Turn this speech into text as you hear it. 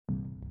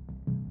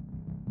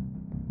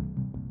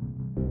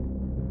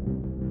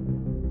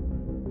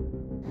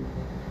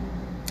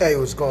Hey,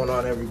 what's going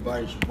on,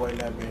 everybody? It's your boy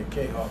Madden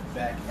K-Hawk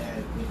back at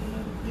it with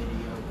another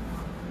video.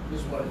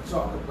 Just want to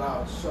talk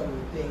about some of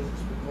the things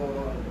that's been going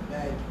on in the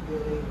Madden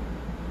community.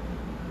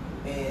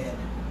 And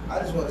I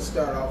just want to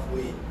start off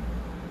with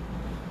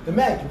the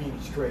Madden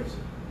community is crazy.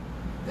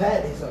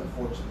 That is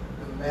unfortunate.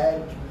 The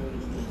Madden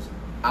community is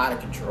out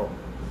of control.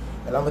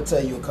 And I'm going to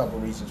tell you a couple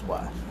reasons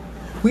why.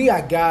 We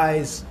got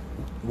guys,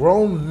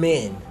 grown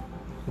men,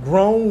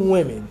 grown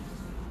women,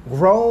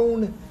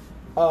 grown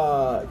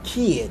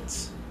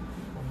kids.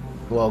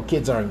 Well,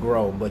 kids aren't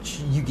grown, but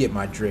you get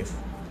my drift.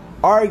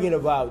 Arguing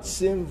about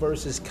sim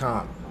versus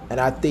comp. And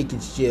I think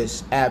it's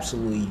just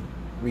absolutely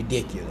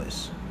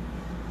ridiculous.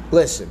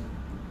 Listen.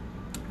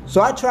 So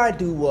I tried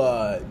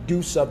to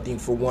do something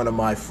for one of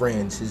my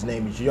friends. His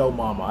name is Yo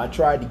Mama. I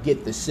tried to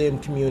get the sim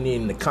community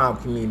and the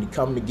comp community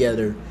come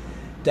together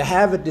to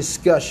have a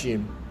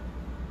discussion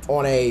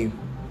on a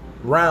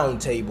round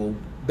table,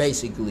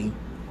 basically,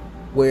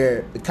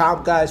 where the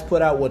comp guys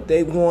put out what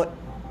they want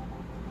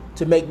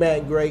to make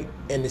Madden great,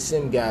 and the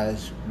sim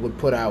guys would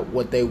put out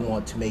what they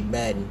want to make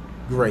Madden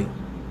great.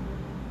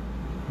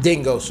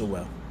 Didn't go so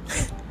well.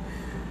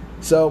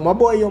 So my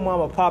boy Yo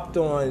Mama popped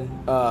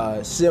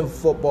on Sim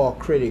Football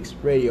Critics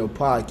Radio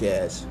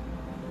podcast,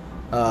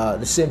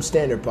 the Sim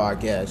Standard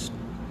podcast,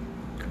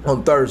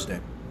 on Thursday.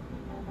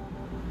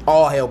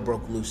 All hell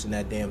broke loose in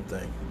that damn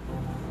thing.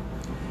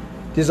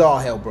 Just all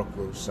hell broke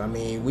loose. I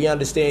mean, we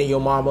understand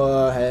Yo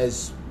Mama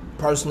has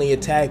personally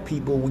attacked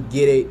people. We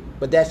get it.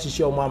 But that's just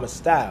Yo Mama's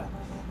style.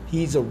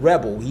 He's a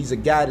rebel. He's a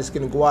guy that's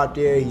going to go out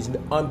there. He's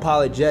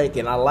unapologetic,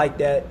 and I like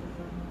that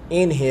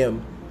in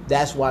him.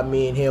 That's why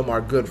me and him are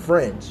good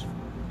friends.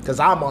 Because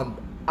I'm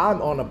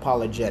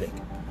unapologetic.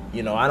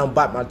 You know, I don't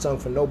bite my tongue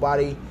for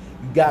nobody.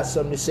 You got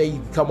something to say, you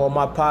can come on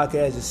my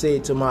podcast and say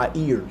it to my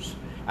ears.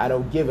 I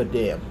don't give a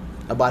damn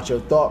about your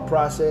thought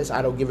process.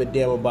 I don't give a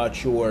damn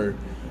about your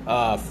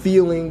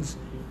feelings.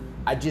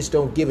 I just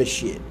don't give a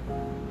shit.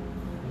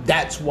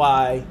 That's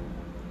why,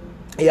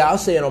 yeah, I'll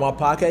say it on my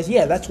podcast.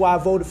 Yeah, that's why I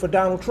voted for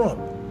Donald Trump.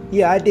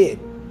 Yeah, I did.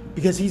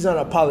 Because he's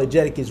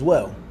unapologetic as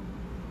well.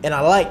 And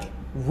I like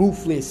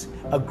ruthless,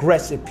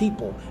 aggressive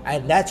people.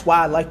 And that's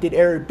why I liked it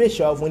Eric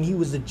Bischoff when he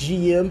was the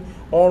GM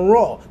on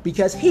Raw.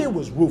 Because he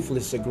was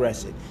ruthless,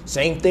 aggressive.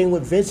 Same thing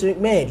with Vince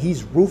McMahon.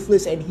 He's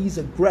ruthless and he's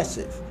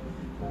aggressive.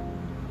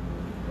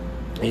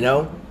 You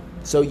know?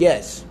 So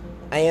yes,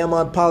 I am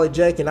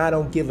unapologetic and I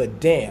don't give a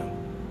damn.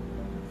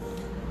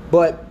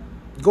 But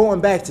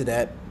going back to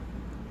that,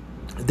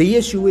 the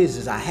issue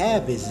is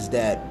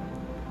that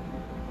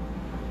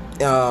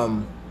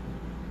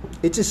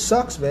it just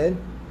sucks, man,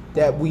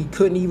 that we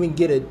couldn't even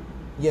get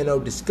a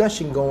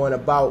discussion going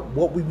about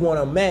what we want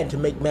on Madden to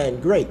make Madden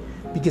great.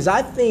 Because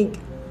I think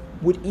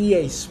with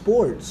EA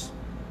Sports,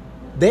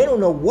 they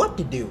don't know what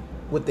to do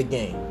with the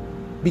game.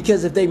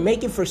 Because if they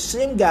make it for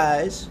sim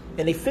guys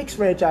and they fix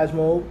franchise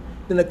mode,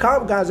 then the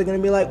comp guys are going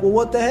to be like, well,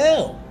 what the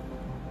hell?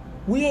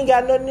 We ain't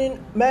got nothing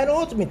in Madden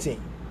Ultimate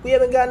Team. We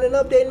haven't gotten an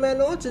update in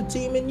Madden Ultimate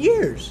Team in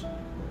years.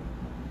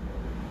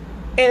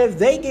 And if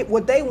they get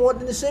what they want,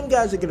 then the sim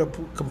guys are going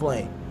to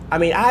complain. I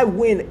mean, I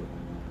win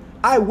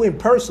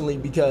personally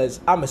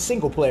because I'm a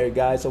single player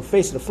guy, so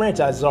Face of the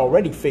Franchise is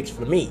already fixed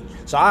for me.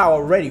 So I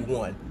already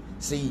won.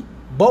 See,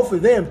 both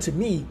of them, to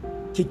me,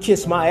 can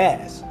kiss my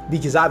ass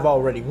because I've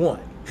already won.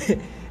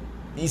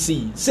 You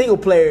see, single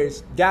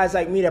players, guys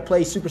like me that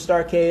play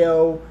Superstar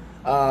KO,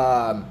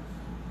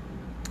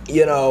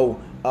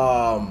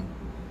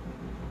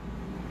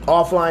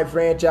 offline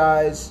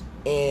franchise,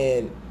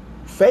 and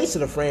Face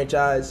of the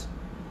Franchise,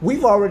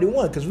 we've already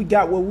won because we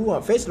got what we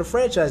want. Face of the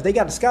Franchise, they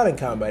got the scouting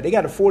combat. They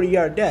got a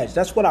 40-yard dash.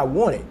 That's what I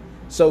wanted.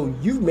 So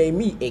you've made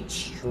me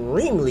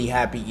extremely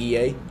happy,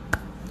 EA.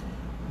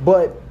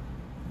 But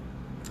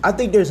I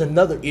think there's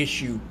another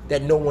issue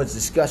that no one's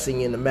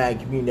discussing in the Madden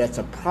community that's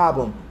a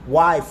problem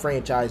why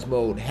franchise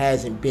mode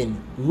hasn't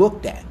been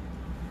looked at.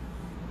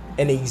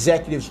 And the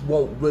executives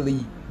won't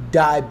really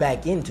dive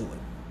back into it.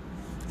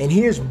 And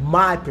here's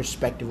my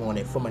perspective on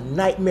it from a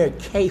Nightmare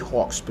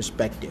K-Hawk's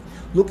perspective.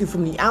 Looking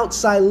from the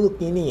outside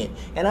looking in.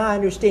 And I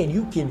understand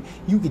you can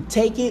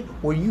take it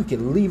or you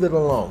can leave it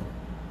alone.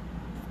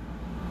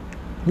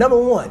 Number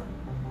one,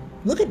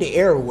 look at the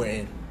era we're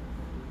in.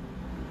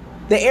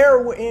 The era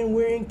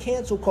we're in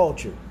cancel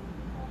culture.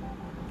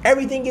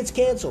 Everything gets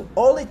canceled.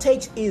 All it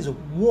takes is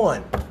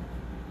one.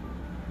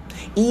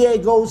 EA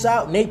goes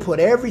out and they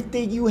put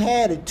everything you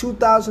had in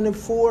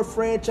 2004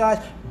 franchise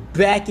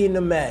back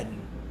into Madden.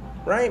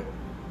 Right?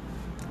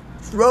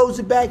 Throws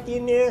it back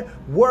in there,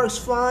 works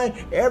fine,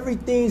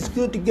 everything's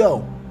good to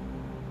go.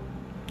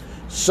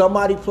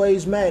 Somebody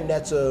plays Madden,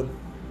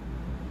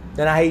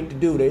 and I hate to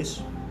do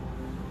this,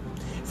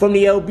 from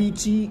the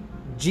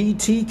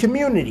LBGT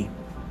community,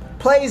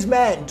 plays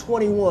Madden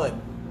 21.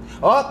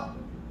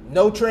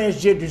 No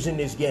transgenders in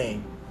this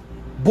game.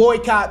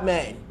 Boycott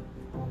Madden.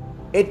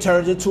 It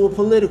turns into a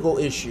political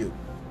issue.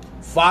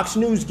 Fox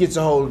News gets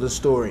a hold of the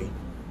story.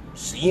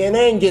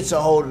 CNN gets a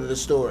hold of the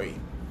story.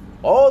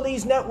 All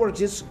these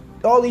networks,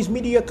 all these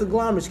media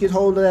conglomerates get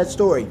hold of that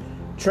story.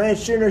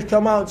 Transgenders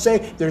come out and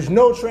say, there's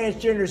no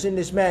transgenders in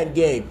this Madden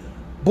game.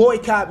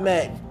 Boycott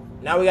Madden.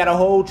 Now we got a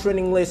whole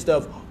trending list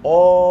of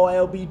all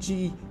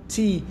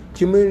LGBT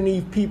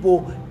community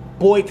people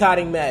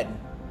boycotting Madden.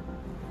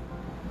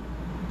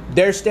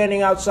 They're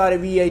standing outside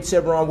of EA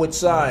Tiburon with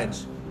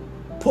signs.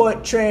 Put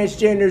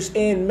transgenders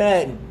in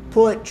Madden.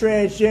 Put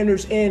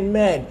transgenders in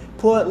Madden.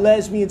 Put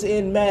lesbians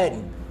in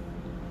Madden.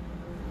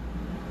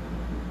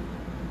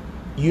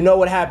 You know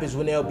what happens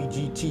when the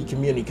LGBT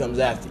community comes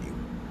after you.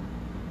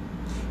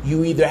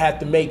 You either have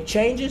to make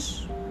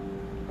changes,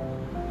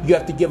 you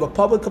have to give a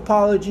public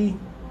apology,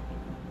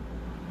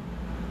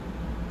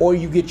 or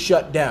you get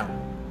shut down.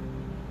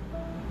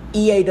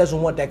 EA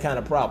doesn't want that kind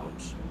of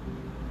problems.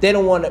 They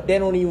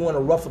don't even want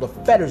to ruffle the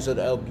feathers of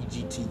the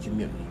LGBT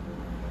community.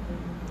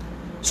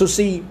 So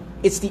see,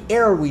 it's the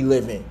era we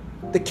live in.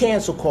 The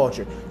cancel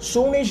culture.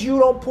 Soon as you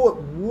don't put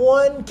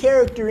one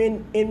character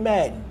in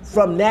Madden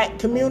from that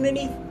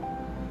community,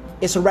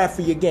 it's a wrap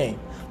for your game.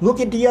 Look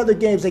at the other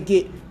games that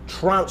get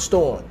trounced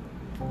on.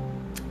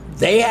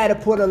 They had to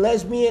put a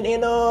lesbian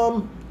in,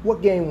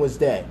 what game was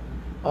that?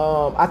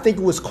 I think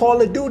it was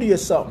Call of Duty or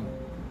something.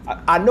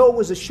 I know it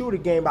was a shooter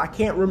game. I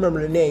can't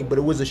remember the name, but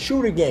it was a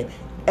shooter game.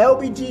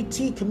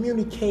 LGBT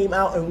community came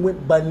out and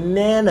went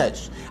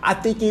bananas. I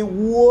think it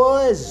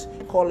was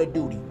Call of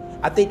Duty.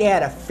 I think they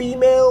had a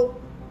female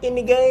in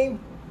the game,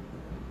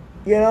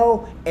 you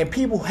know, and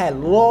people had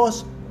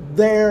lost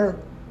their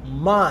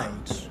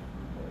minds.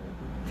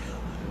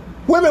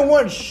 Women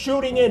weren't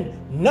shooting in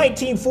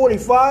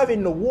 1945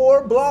 in the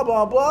war, blah,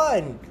 blah, blah,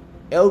 and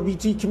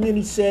LGBT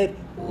community said,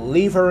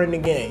 leave her in the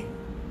game.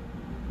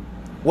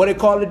 What did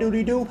Call of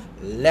Duty do?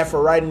 Left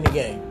her right in the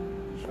game.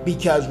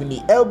 Because when the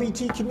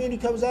LGBT community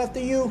comes after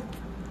you,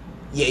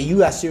 yeah, you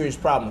got serious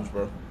problems,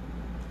 bro.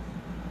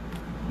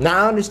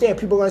 Now, I understand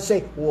people are going to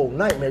say, well,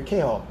 Nightmare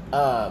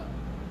K-Hawk,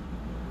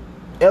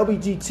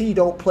 LGBT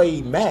don't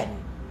play Madden.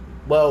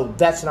 Well,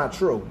 that's not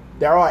true.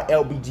 There are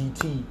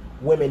LGBT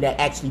women that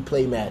actually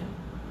play Madden.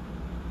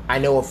 I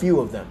know a few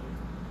of them.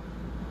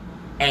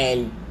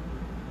 And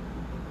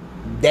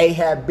they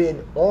have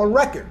been on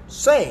record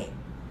saying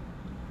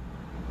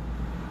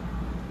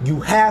you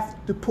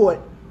have to put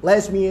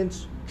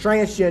lesbians,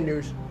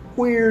 transgenders,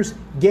 queers,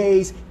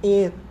 gays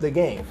in the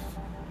game.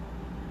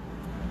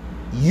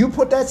 You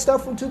put that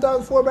stuff from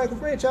 2004 back in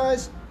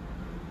franchise,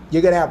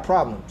 you're going to have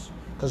problems.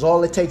 Because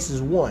all it takes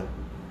is one.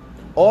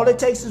 All it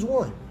takes is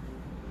one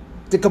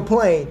to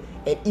complain,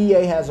 and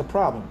EA has a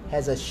problem,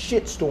 has a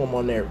shitstorm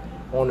on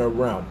their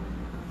realm.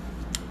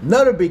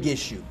 Another big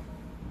issue.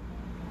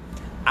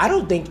 I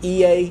don't think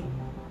EA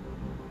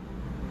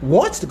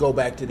wants to go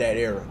back to that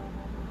era.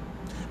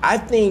 I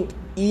think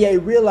EA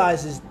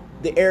realizes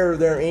the era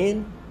they're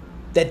in,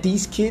 that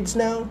these kids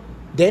now,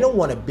 they don't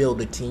want to build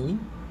a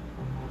team.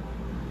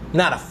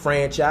 Not a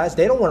franchise.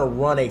 They don't want to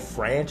run a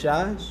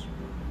franchise.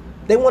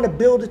 They want to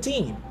build a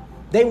team.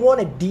 They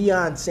want a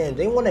Deion Sanders.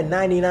 They want a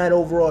 99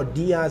 overall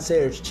Deion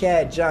Sanders,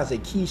 Chad Johnson,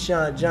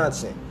 Keyshawn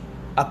Johnson,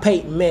 a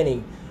Peyton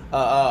Manning,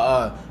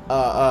 a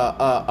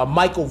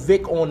Michael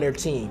Vick on their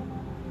team.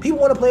 People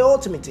want to play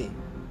Ultimate Team.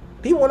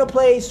 People want to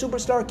play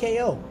Superstar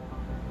KO.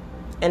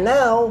 And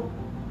now,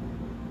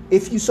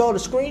 if you saw the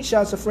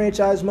screenshots of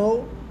franchise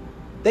mode,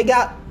 they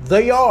got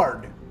the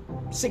yard,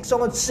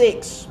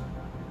 6-on-6.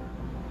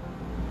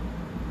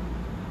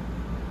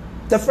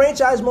 The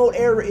franchise mode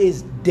era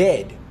is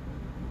dead.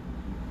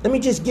 Let me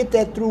just get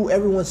that through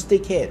everyone's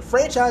thick head.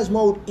 Franchise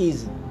mode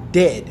is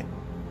dead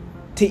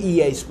to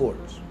EA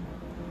Sports,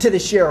 to the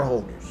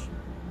shareholders.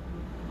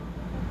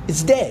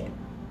 It's dead.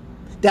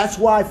 That's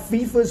why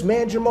FIFA's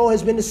manager mode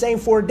has been the same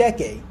for a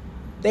decade.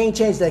 They ain't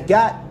changed that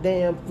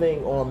goddamn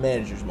thing on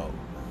manager's mode.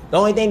 The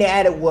only thing they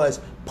added was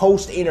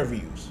post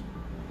interviews.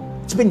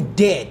 It's been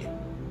dead.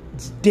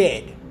 It's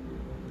dead.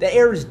 That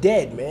era's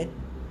dead, man.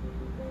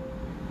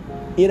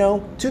 You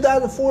know,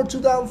 2004,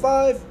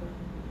 2005,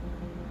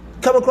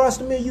 come across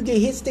the mill, you get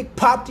hit stick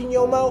popped in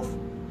your mouth.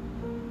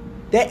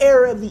 That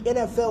era of the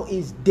NFL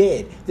is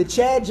dead. The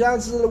Chad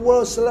Johnsons of the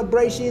world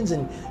celebrations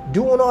and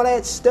doing all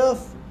that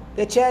stuff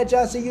that Chad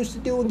Johnson used to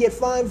do and get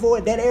fined for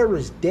it, that era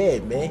is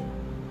dead, man.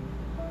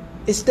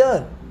 It's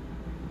done.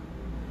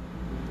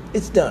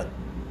 It's done.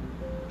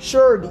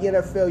 Sure, the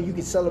NFL, you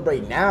can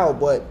celebrate now,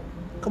 but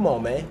come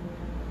on, man.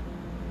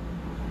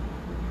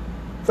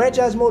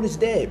 Franchise mode is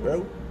dead,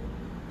 bro.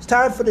 It's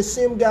time for the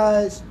sim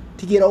guys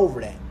to get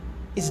over that.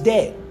 It's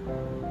dead.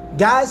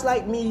 Guys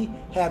like me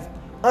have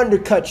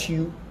undercut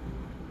you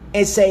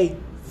and say,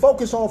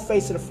 focus on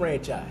face of the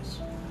franchise.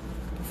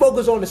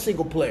 Focus on the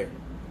single player.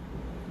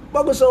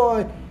 Focus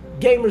on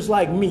gamers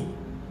like me.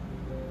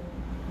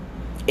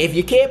 If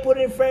you can't put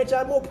it in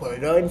franchise mode, put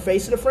it in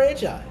face of the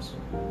franchise.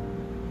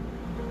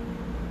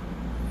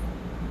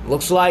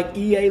 Looks like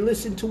EA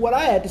listened to what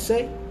I had to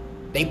say.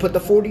 They put the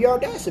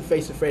 40-yard dash in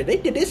face of franchise.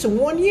 They did this in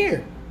 1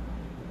 year.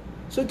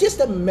 So just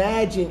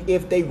imagine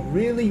if they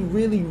really,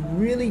 really,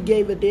 really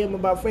gave a damn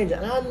about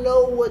franchise. And I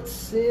know what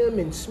Sim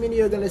and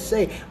Smitty are going to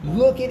say.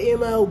 Look at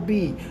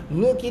MLB.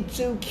 Look at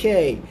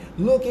 2K.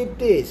 Look at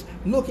this.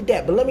 Look at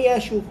that. But let me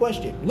ask you a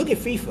question. Look at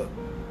FIFA.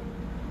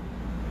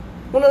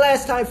 When the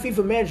last time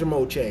FIFA manager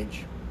mode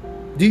changed?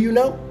 Do you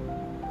know?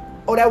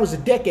 Oh, that was a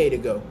decade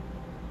ago.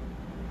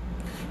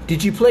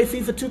 Did you play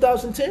FIFA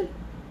 2010?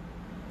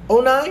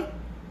 09?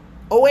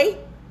 08?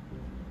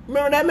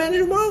 Remember that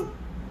manager mode?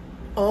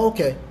 Oh,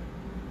 okay.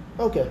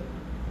 Okay.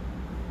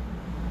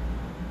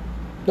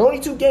 The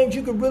only two games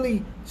you could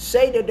really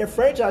say that their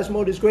franchise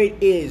mode is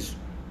great is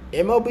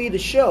MLB The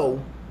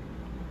Show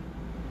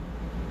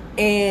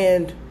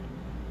and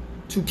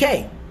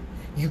 2K.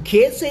 You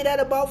can't say that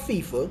about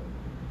FIFA.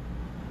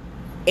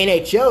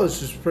 NHL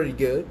is pretty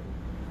good.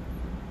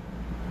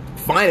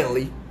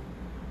 Finally.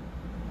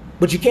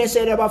 But you can't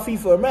say that about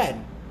FIFA or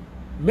Madden.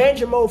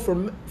 Manager mode for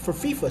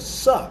FIFA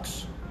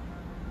sucks.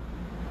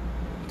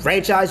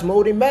 Franchise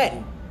mode in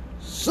Madden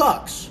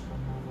sucks.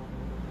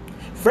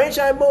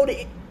 Franchise mode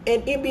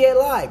in NBA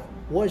Live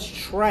was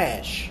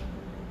trash.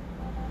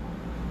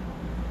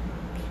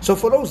 So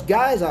for those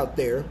guys out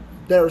there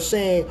that are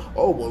saying,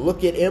 oh, well,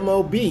 look at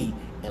MLB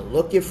and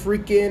look at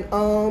freaking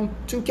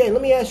 2K.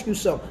 Let me ask you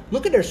something.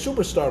 Look at their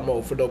superstar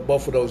mode for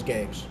both of those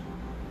games.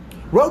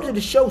 Road to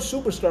the Show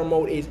superstar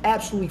mode is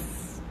absolutely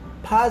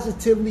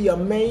positively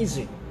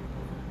amazing.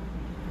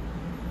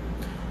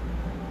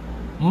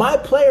 My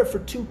player for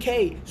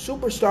 2K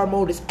superstar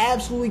mode is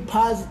absolutely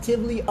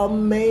positively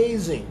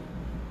amazing.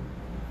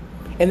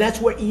 And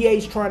that's what EA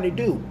is trying to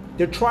do.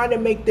 They're trying to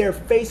make their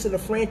face of the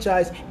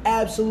franchise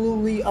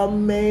absolutely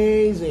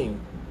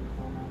amazing.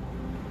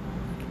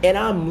 And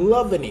I'm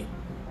loving it.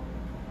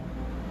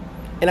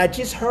 And I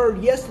just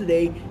heard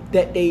yesterday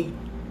that they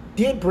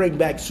did bring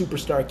back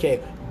Superstar K.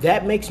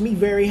 That makes me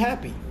very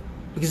happy.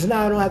 Because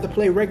now I don't have to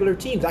play regular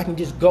teams. I can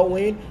just go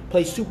in,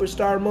 play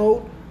Superstar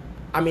mode.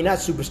 I mean, not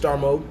Superstar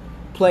mode.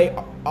 Play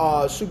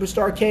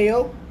Superstar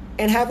KO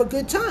and have a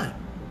good time.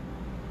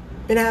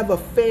 And have a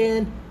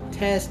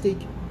fantastic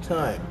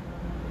time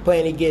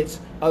playing against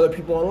other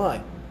people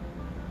online.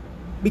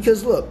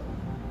 Because look,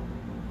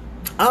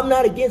 I'm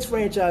not against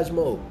franchise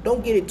mode.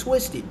 Don't get it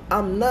twisted.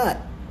 I'm not.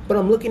 But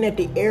I'm looking at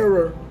the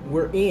era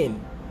we're in.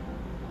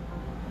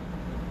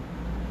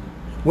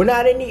 We're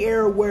not in the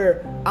era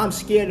where I'm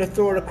scared to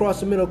throw it across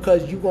the middle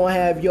because you're going to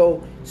have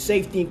your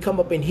safety and come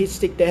up and hit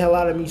stick the hell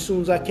out of me as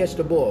soon as I catch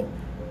the ball.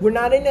 We're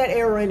not in that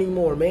era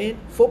anymore, man.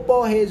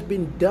 Football has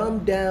been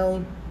dumbed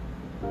down,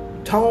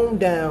 toned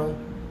down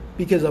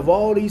because of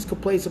all these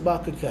complaints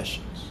about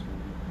concussions.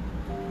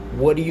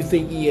 What do you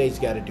think EA's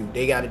got to do?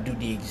 They got to do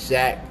the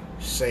exact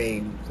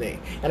same thing.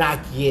 And I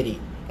get it.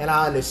 And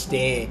I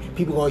understand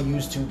people going to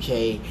use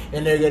 2K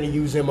and they're going to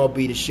use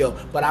MLB The Show.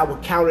 But I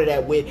would counter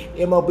that with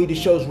MLB The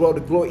Show's Road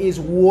to Glory is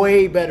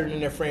way better than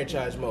their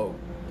franchise mode.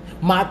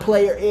 My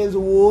player is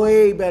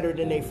way better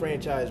than their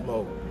franchise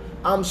mode.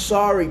 I'm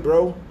sorry,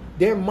 bro.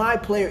 My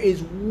player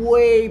is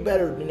way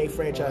better than their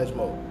franchise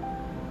mode.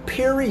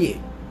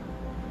 Period.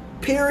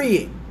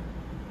 Period.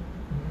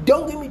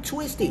 Don't get me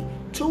twisted.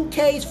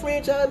 2K's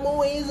franchise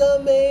mode is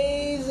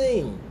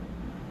amazing.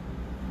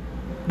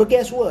 But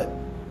guess what?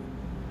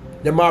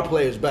 Then my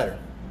player is better.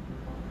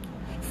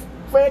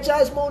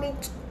 Franchise mode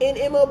in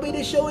MLB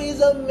The Show is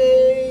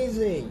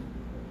amazing.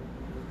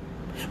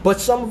 But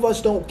some of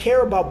us don't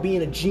care about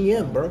being a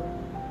GM, bro.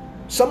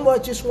 Some of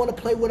us just want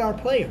to play with our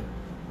player.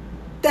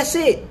 That's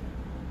it.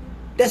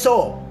 That's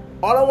all.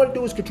 All I want to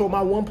do is control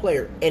my one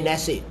player, and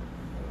that's it.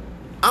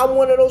 I'm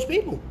one of those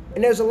people.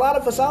 And there's a lot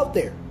of us out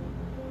there.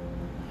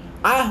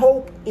 I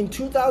hope in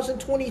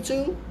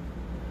 2022...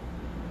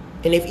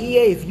 And if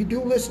EA, if you do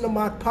listen to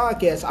my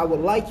podcast, I would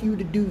like you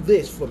to do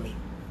this for me.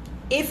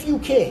 If you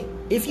can.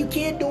 If you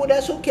can't do it,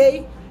 that's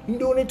okay. You can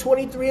do it in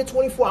 23 or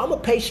 24. I'm a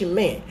patient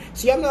man.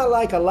 See, I'm not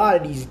like a lot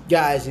of these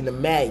guys in the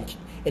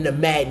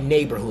Madden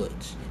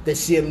neighborhoods. The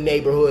sim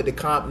neighborhood, the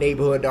comp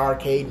neighborhood, the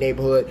arcade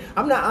neighborhood.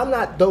 I'm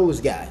not those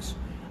guys.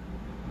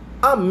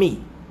 I'm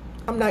me.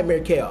 I'm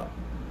Nightmare Chaos.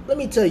 Let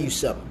me tell you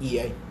something,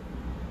 EA.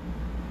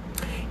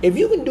 If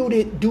you can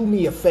do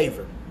me a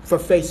favor for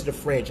face of the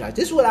franchise,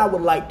 this is what I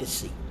would like to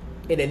see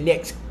in the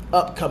next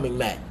upcoming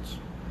Maddens.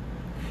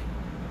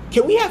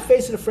 Can we have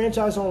face of the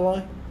franchise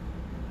online?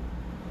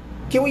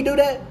 Can we do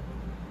that?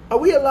 Are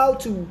we allowed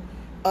to,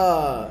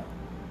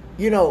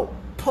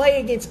 play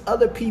against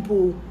other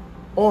people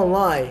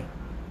online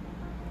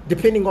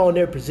depending on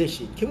their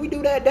position? Can we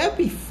do that? That'd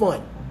be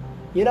fun.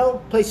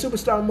 Play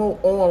Superstar mode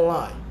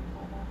online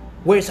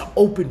where it's an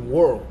open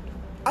world.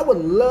 I would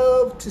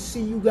love to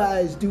see you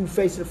guys do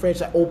face of the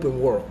franchise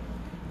open world.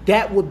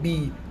 That would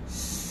be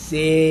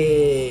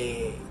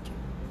sick.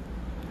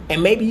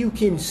 And maybe you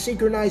can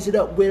synchronize it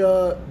up with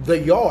the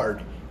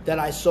yard that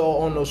I saw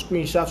on those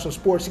screenshots from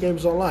Sports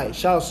Games Online.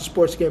 Shout out to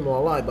Sports Games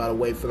Online, by the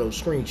way, for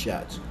those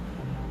screenshots.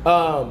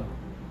 But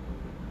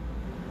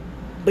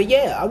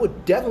yeah, I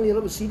would definitely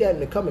love to see that in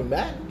the coming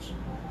matches.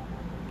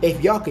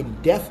 If y'all can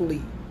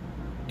definitely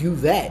do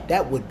that,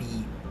 that would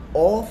be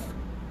off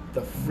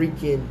the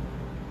freaking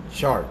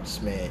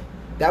charts, man.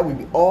 That would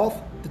be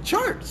off the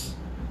charts.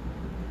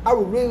 I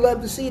would really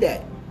love to see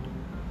that.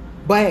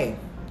 But hey,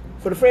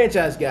 for the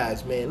franchise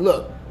guys, man,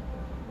 look,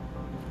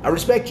 I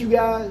respect you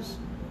guys.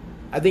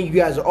 I think you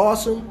guys are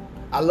awesome.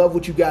 I love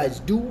what you guys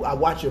do. I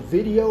watch your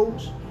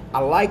videos. I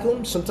like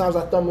them. Sometimes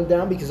I thumb them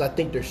down because I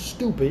think they're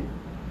stupid.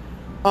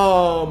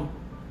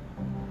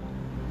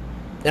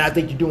 And I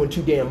think you're doing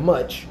too damn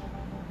much.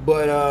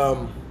 But,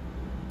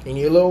 and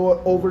you're a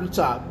little over the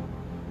top.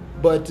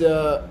 But,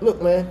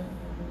 look, man.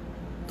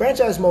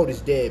 Franchise mode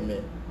is dead,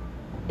 man.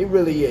 It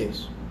really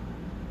is.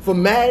 For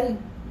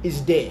Madden,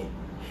 it's dead.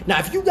 Now,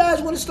 if you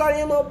guys want to start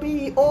an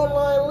MLB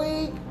online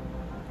league,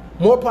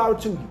 more power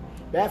to you.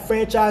 That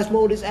franchise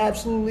mode is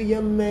absolutely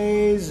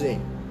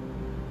amazing.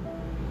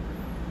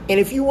 And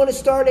if you want to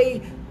start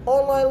a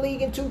online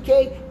league in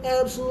 2K,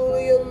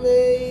 absolutely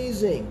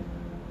amazing.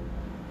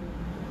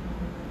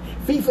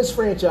 FIFA's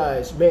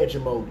franchise manager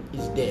mode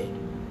is dead.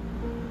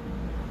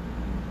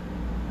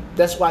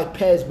 That's why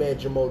PES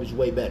manager mode is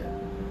way better.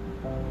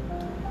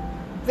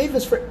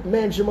 FIFA's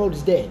manager mode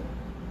is dead.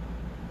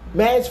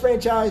 Madden's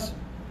franchise,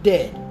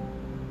 dead.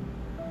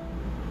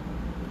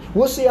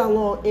 We'll see how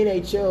long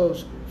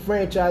NHL's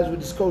franchise with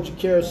this coaching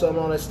carousel and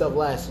all that stuff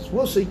lasts.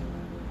 We'll see.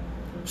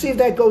 See if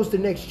that goes to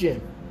next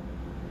gen.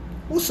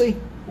 We'll see.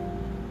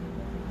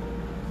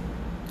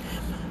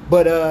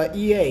 But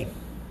EA,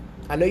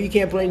 I know you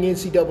can't bring the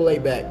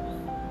NCAA back.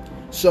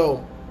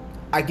 So,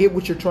 I get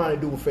what you're trying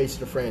to do with Face of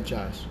the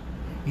Franchise.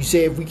 You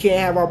say if we can't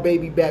have our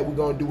baby back, we're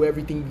going to do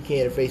everything we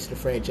can to Face of the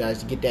Franchise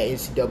to get that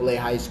NCAA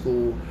high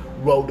school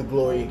road to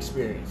glory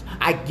experience.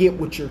 I get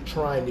what you're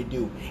trying to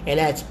do, and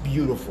that's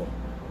beautiful.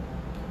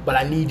 But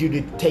I need you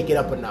to take it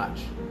up a notch.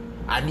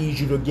 I need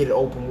you to get an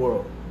open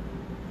world.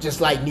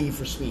 Just like Need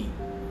for Speed.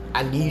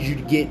 I need you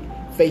to get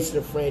Face of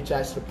the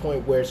Franchise to the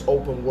point where it's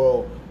open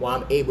world, where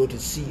I'm able to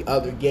see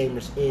other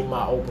gamers in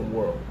my open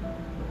world.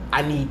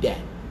 I need that.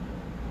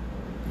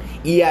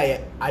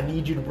 I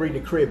need you to bring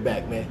the crib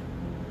back, man.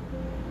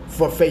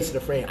 For Face of the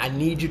Franchise. I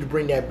need you to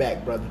bring that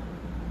back, brother.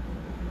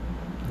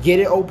 Get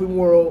it open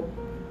world.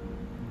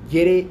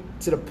 Get it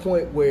to the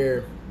point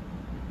where,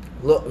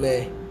 look,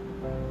 man,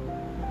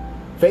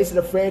 Face of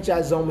the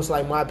Franchise is almost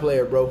like my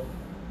player, bro.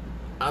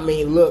 I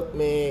mean, look,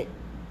 man.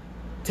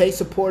 Take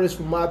supporters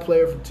from my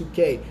player from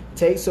 2K.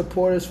 Take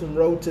supporters from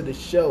Road to the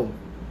Show.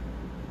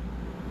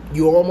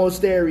 You're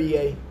almost there,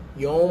 EA.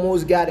 You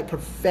almost got it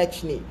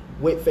perfectioned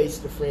with Face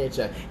of the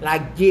Franchise. And I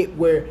get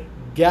where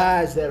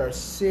guys that are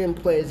sim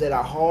players, that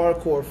are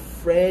hardcore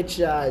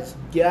franchise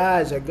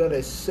guys are going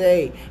to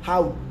say,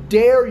 how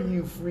dare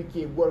you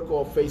freaking work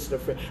on Face of the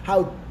Franchise?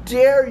 How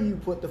dare you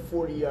put the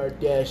 40-yard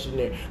dash in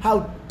there?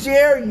 How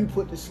dare you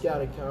put the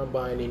scouting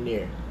combine in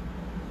there?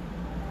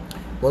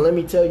 Well, let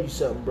me tell you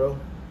something, bro.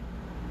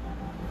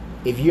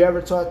 If you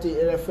ever talk to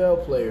an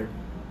NFL player,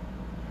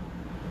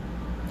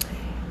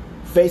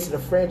 Face of the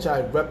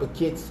Franchise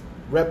replicates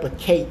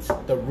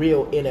the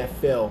real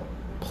NFL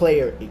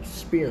player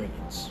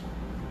experience.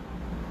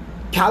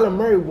 Kyler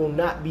Murray will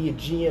not be a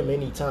GM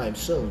anytime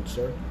soon,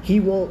 sir.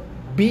 He won't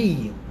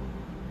be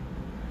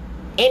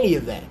any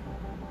of that.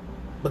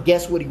 But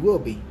guess what he will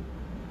be?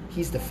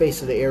 He's the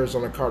face of the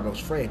Arizona Cardinals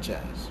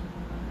franchise.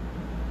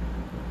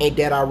 Ain't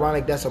that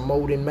ironic? That's a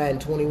mode in Madden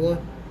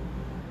 21.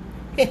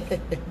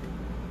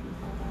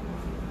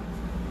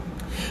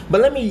 But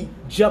let me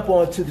jump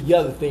on to the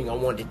other thing I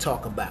wanted to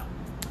talk about.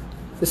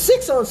 The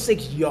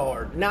 6-on-6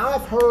 yard. Now,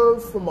 I've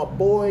heard from my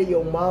boy,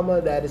 Yo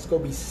Mama, that it's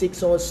going to be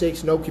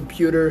 6-on-6, no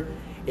computer.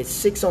 It's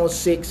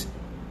 6-on-6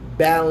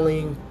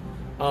 battling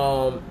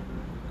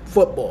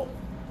football.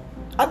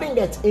 I think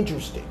that's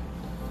interesting.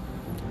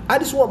 I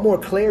just want more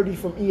clarity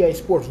from EA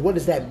Sports. What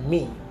does that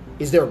mean?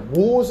 Is there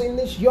rules in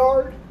this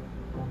yard?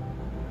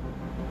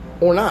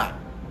 Or not?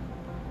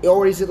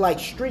 Or is it like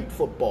street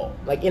football?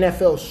 Like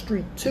NFL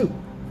Street 2?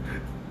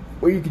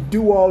 Where you can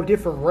do all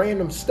different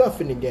random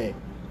stuff in the game.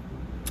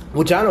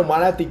 Which I don't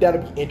mind. I think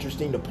that'll be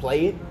interesting to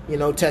play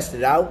it. Test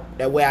it out.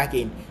 That way I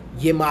can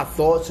give my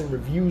thoughts and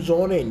reviews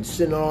on it and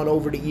send it on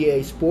over to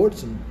EA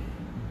Sports and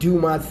do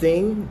my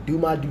thing. Do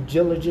my due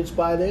diligence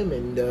by them.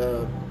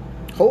 And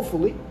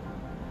hopefully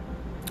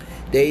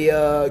they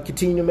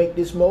continue to make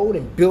this mode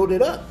and build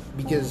it up.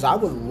 Because I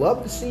would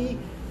love to see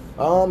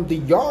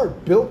the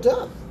yard built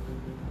up.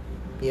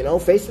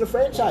 Face of the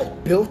Franchise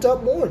built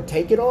up more and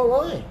take it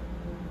online.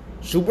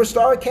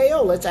 Superstar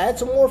KO. Let's add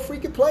some more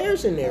freaking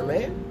players in there,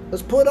 man.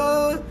 Let's put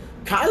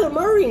Kyler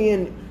Murray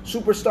in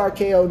Superstar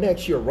KO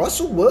next year.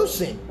 Russell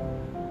Wilson.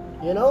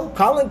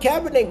 Colin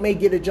Kaepernick may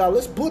get a job.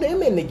 Let's put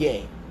him in the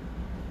game.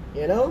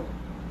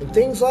 And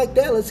things like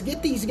that. Let's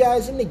get these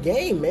guys in the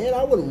game, man.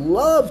 I would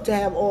love to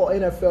have all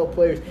NFL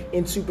players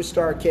in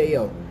Superstar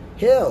KO.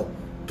 Hell,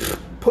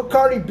 put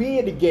Cardi B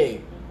in the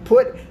game.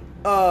 Put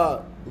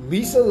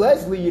Lisa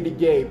Leslie in the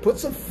game. Put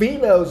some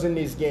females in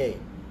this game.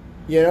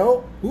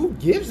 Who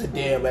gives a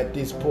damn at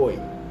this point?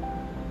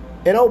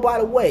 And oh, by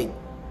the way,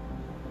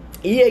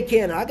 EA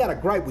Canada, I got a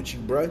gripe with you,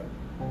 bro.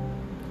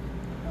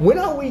 When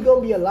are we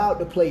going to be allowed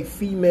to play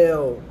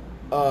female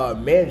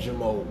manager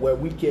mode where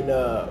we can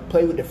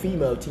play with the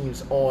female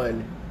teams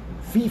on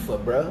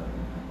FIFA, bro?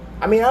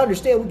 I mean, I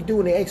understand we can do it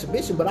in the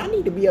exhibition, but I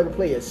need to be able to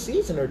play a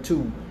season or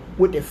two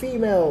with the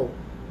female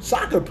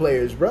soccer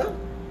players, bro.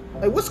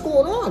 Like, what's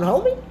going on,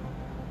 homie?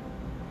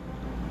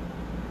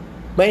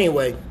 But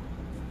anyway,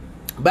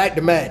 back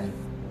to Madden.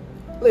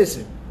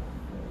 Listen,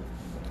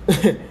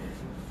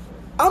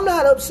 I'm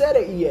not upset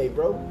at EA,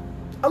 bro.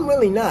 I'm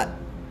really not.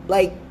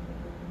 Like,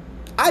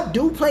 I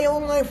do play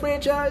online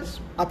franchise.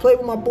 I play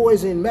with my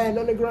boys in Madden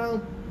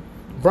Underground.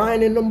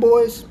 Brian and them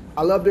boys,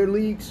 I love their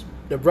leagues.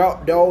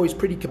 They're always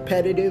pretty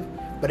competitive,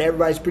 but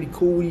everybody's pretty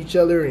cool with each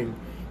other and,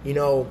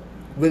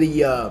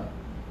 really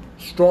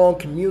strong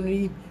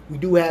community. We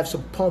do have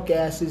some punk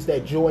asses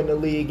that join the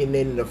league, and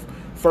then in the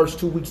first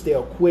 2 weeks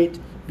they'll quit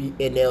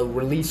and they'll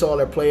release all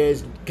their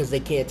players because they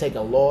can't take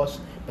a loss.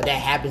 But that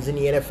happens in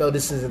the NFL.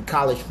 This isn't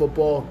college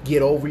football.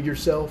 Get over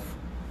yourself.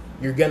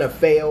 You're going to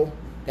fail.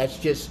 That's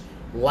just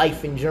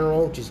life in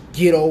general. Just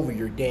get over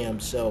your damn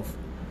self.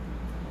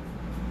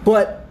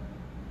 But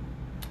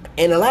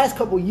in the last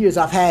couple of years,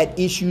 I've had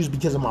issues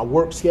because of my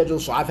work schedule,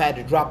 so I've had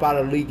to drop out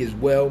of the league as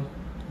well.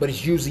 But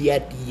it's usually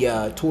at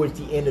the towards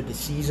the end of the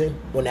season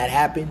when that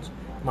happens.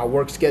 My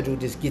work schedule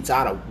just gets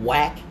out of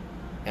whack,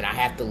 and I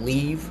have to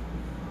leave.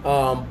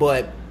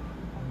 But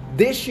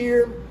this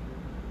year,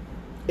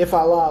 if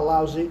Allah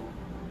allows it,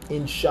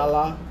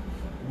 inshallah,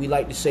 we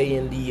like to say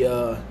in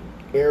the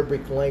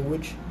Arabic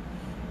language,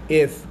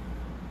 if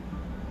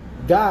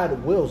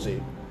God wills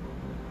it,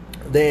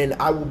 then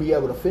I will be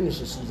able to finish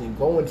the season,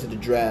 go into the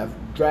draft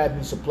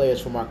me some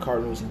players for my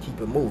Cardinals, and keep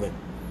it moving.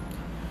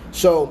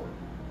 So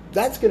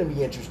that's going to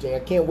be interesting. I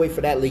can't wait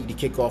for that league to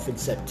kick off in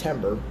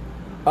September.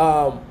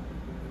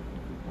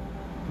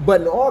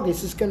 But in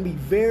August, it's going to be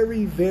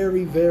very,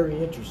 very,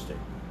 very interesting.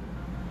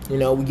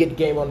 We get the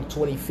game on the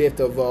 25th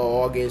of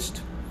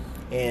August,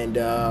 and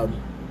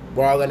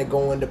we're all going to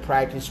go into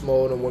practice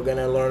mode, and we're going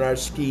to learn our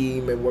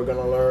scheme, and we're going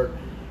to learn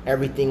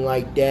everything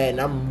like that. And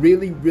I'm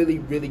really, really,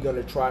 really going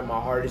to try my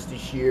hardest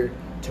this year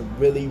to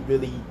really,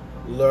 really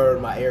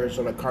learn my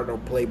Arizona Cardinal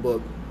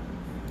playbook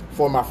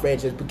for my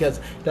franchise, because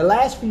the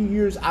last few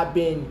years I've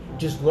been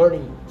just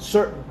learning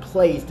certain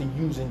plays to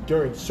use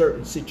during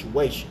certain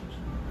situations.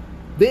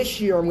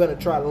 This year I'm going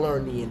to try to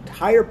learn the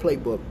entire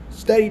playbook,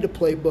 study the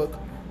playbook,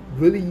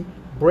 really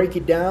break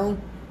it down,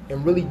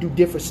 and really do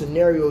different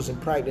scenarios in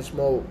practice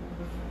mode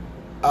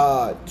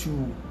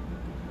to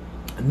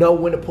know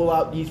when to pull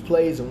out these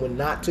plays and when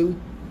not to.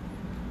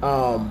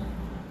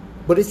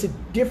 But it's a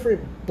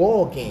different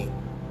ball game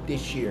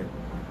this year,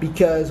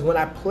 because when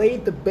I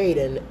played the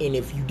beta, and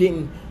if you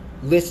didn't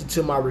listen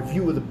to my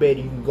review of the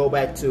beta, you can go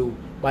back to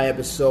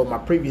my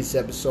previous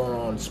episode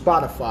on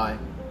Spotify,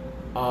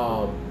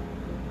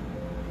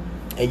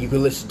 and you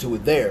can listen to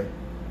it there.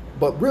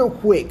 But real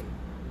quick,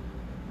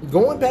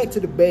 going back to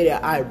the beta,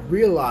 I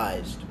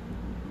realized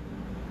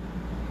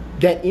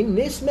that in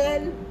this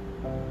Madden,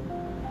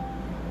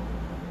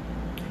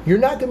 you're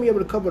not going to be able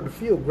to cover the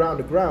field ground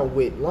to ground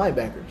with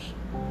linebackers.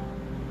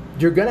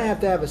 You're going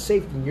to have a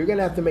safety. You're going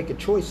to have to make a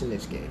choice in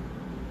this game.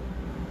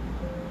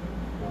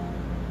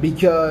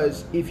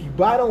 Because if you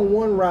bite on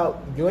one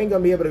route, you ain't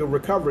going to be able to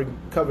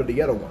cover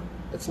the other one.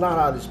 That's not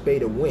how this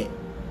beta went.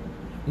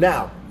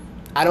 Now,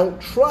 I don't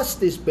trust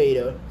this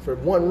beta for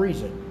one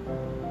reason.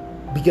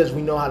 Because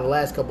we know how the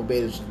last couple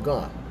betas have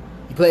gone.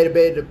 You play the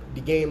beta,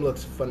 the game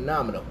looks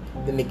phenomenal.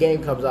 Then the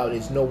game comes out,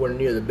 it's nowhere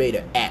near the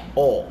beta at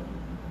all.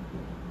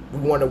 We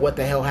wonder what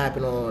the hell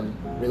happened on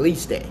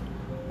release day.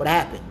 What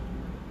happened?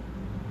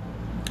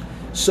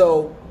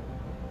 So,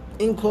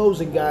 in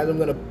closing, guys, I'm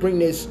going to bring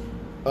this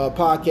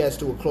podcast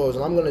to a close.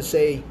 And I'm going to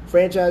say,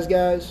 franchise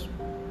guys,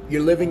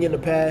 you're living in the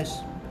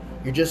past.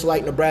 You're just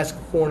like Nebraska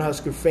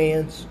Cornhusker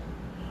fans.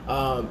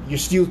 You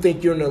still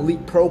think you're an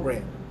elite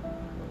program.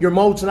 Your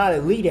mode's not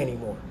elite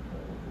anymore.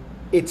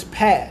 It's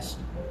past.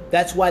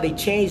 That's why they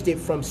changed it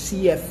from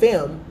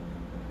CFM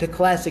to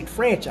Classic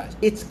Franchise.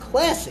 It's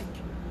classic.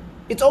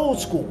 It's old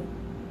school.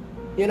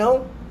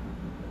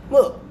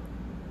 Look,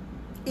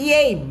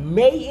 EA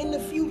may in the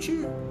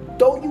future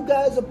throw you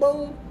guys a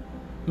bone,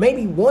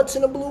 maybe once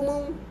in a blue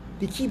moon,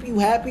 to keep you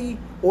happy,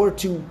 or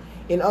to,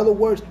 in other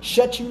words,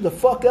 shut you the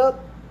fuck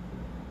up.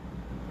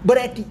 But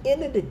at the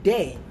end of the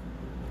day,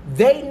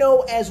 they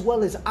know as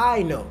well as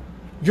I know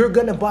you're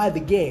going to buy the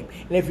game.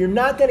 And if you're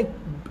not going to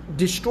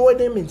destroy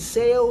them in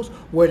sales,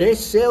 where their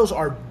sales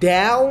are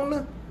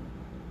down,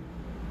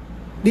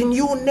 then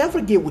you will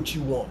never get what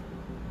you want.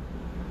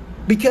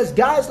 Because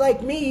guys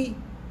like me,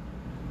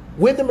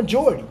 we're the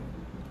majority.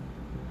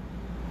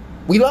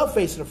 We love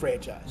facing the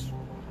franchise.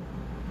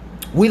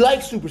 We like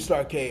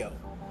Superstar KO.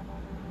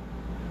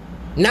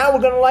 Now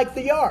we're going to like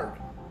the yard.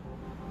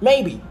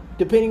 Maybe,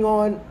 depending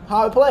on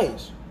how it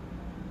plays.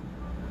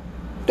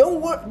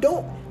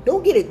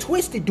 Don't get it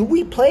twisted. Do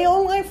we play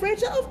online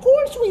franchise? Of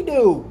course we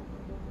do.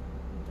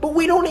 But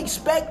we don't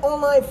expect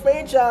online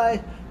franchise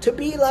to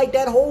be like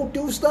that whole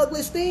Deuce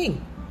Douglas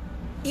thing.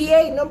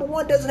 EA, number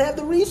one, doesn't have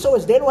the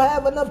resource. They don't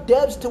have enough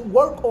devs to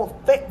work on,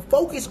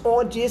 focus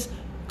on just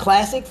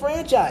classic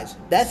franchise.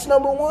 That's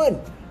number one.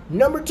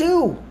 Number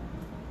two,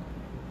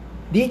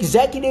 the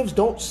executives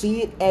don't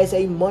see it as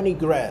a money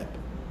grab.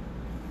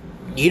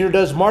 Neither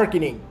does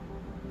marketing.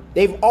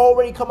 They've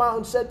already come out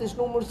and said this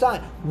numerous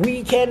times.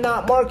 We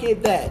cannot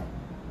market that.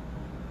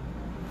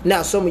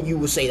 Now, some of you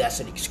will say that's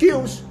an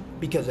excuse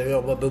because of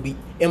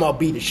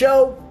MLB The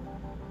Show,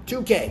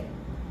 2K.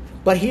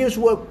 But here's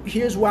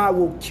why I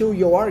will kill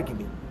your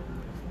argument.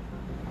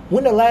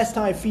 When the last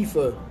time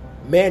FIFA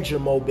Manager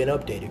Mode been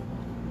updated?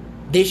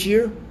 this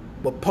year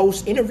with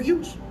post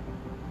interviews?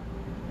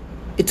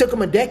 It took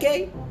him a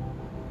decade?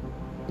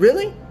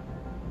 Really?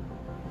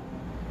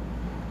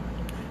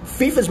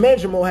 FIFA's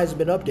management mode hasn't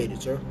been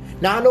updated, sir.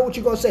 Now, I know what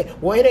you're going to say.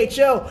 Well,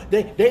 NHL,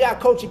 they got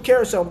coaching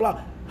carousel and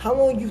blah. How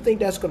long do you think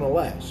that's going to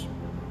last?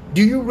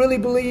 Do you really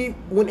believe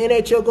when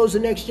NHL goes to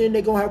next gen,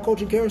 they're going to have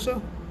coaching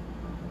carousel?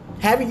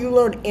 Haven't you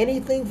learned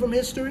anything from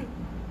history?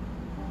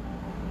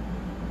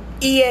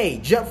 EA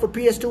jumped for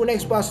PS2 and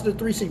Xbox to the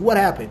 360. What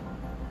happened?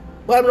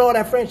 What happened to all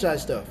that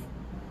franchise stuff?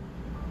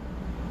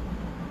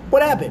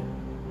 What happened?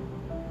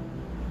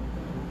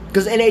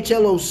 Because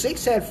NHL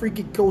 06 had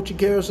freaking coaching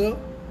carousel.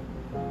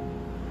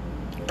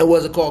 It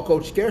wasn't called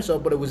coaching carousel,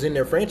 but it was in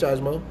their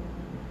franchise mode.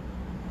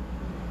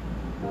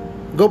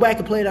 Go back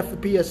and play that for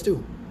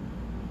PS2.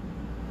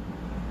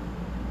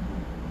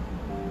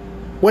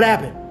 What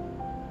happened?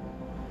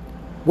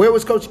 Where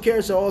was coaching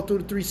carousel all through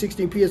the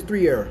 360 and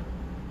PS3 era?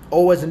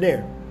 Oh, it wasn't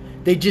there.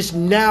 They just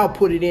now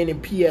put it in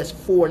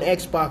PS4 and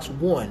Xbox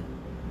One.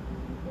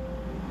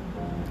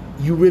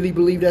 You really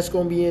believe that's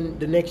going to be in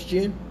the next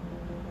gen?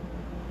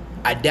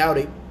 I doubt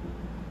it.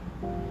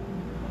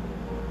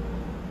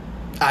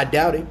 I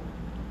doubt it.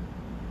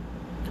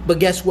 But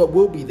guess what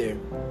will be there?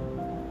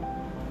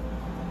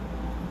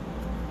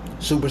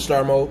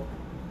 Superstar mode.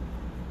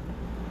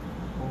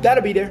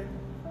 That'll be there.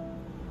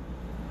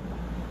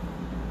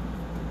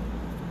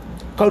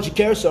 Coaching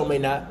carousel may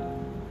not.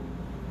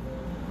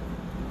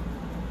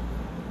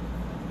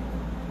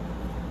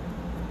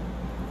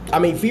 I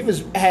mean,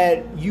 FIFA's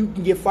had you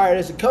can get fired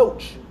as a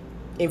coach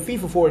in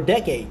FIFA for a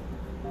decade.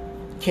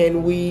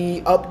 Can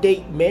we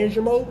update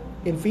manager mode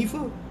in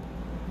FIFA?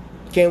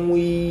 Can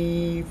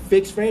we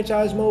fix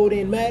franchise mode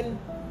in Madden?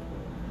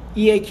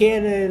 EA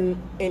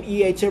Cannon and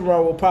EA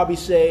Timberline will probably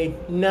say,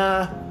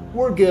 nah,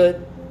 we're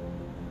good.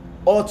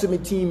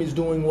 Ultimate Team is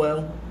doing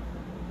well.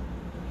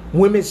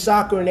 Women's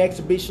soccer and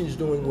exhibition is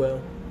doing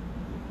well.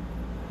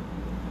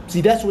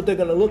 See, that's what they're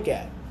going to look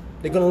at.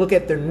 They're going to look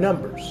at their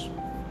numbers.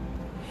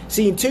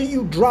 See, until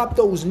you drop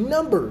those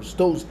numbers,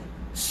 those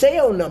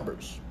sale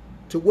numbers,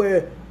 to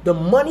where the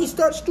money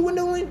starts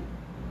dwindling,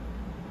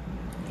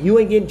 you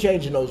ain't getting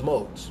change in those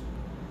modes.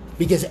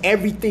 Because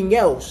everything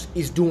else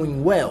is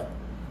doing well.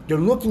 They're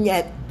looking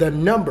at the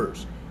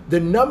numbers. The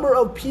number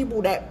of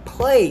people that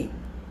play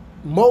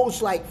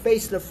modes like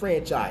Face of the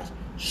Franchise,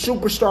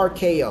 Superstar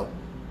KO,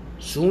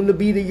 soon to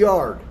be the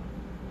Yard,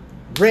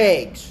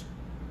 Regs,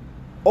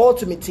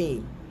 Ultimate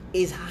Team,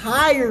 is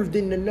higher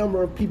than the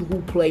number of people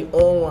who play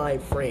online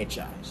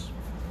franchise.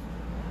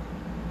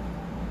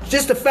 It's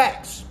just the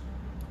facts.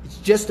 It's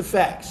just the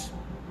facts.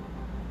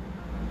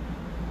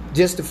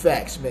 Just the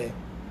facts, man.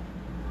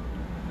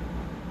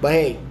 But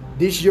hey,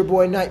 this is your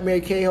boy Nightmare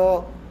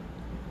K-Hawk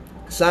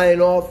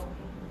signing off.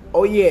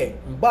 Oh yeah,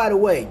 and by the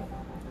way,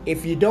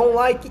 if you don't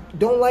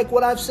like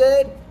what I've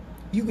said,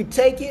 you can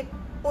take it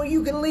or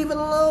you can leave it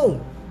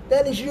alone.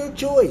 That is your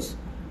choice.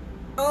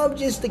 I'm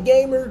just a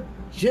gamer,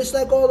 just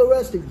like all the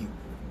rest of you,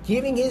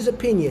 giving his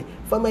opinion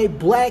from a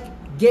black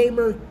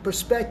gamer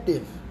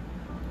perspective,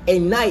 a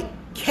Night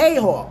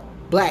K-Hawk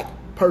black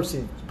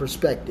person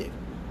perspective.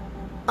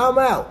 I'm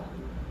out.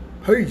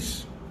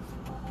 Peace.